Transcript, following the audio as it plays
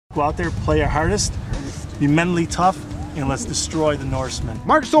Go out there, play our hardest, be mentally tough, and let's destroy the Norsemen.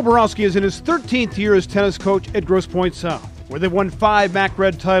 Mark Sobieralski is in his 13th year as tennis coach at Grosse Pointe South, where they've won 5 MAC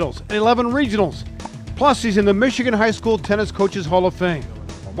Red titles and 11 regionals. Plus, he's in the Michigan High School Tennis Coaches Hall of Fame.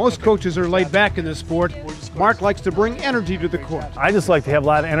 While most coaches are laid back in this sport, Mark likes to bring energy to the court. I just like to have a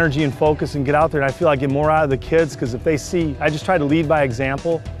lot of energy and focus and get out there, and I feel I get more out of the kids because if they see, I just try to lead by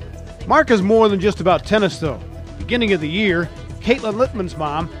example. Mark is more than just about tennis, though. Beginning of the year, Caitlin Littman's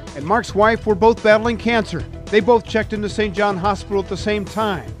mom and Mark's wife were both battling cancer. They both checked into St. John Hospital at the same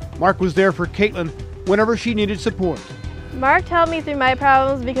time. Mark was there for Caitlin whenever she needed support. Mark helped me through my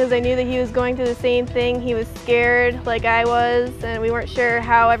problems because I knew that he was going through the same thing. He was scared like I was, and we weren't sure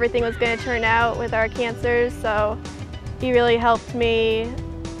how everything was going to turn out with our cancers, so he really helped me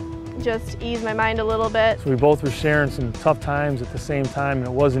just ease my mind a little bit. So we both were sharing some tough times at the same time, and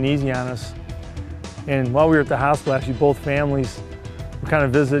it wasn't easy on us. And while we were at the hospital, actually both families we kind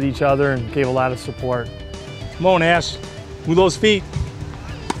of visited each other and gave a lot of support. Come on, Ash, move those feet.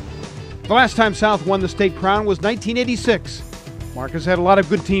 The last time South won the state crown was 1986. Mark has had a lot of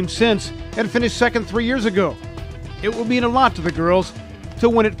good teams since and finished second 3 years ago. It will mean a lot to the girls to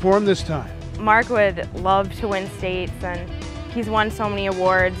win it for him this time. Mark would love to win states, and he's won so many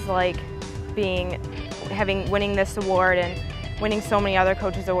awards, like winning this award and winning so many other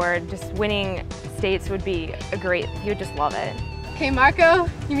coaches' awards. Just winning states would be he would just love it. Okay, Marco,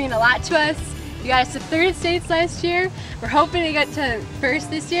 you mean a lot to us. You got us to 3rd states last year. We're hoping to get to 1st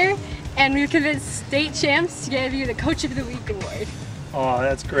this year, and we've convinced state champs to give you the Coach of the Week award. Oh,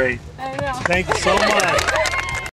 that's great. I know. Thank you so much.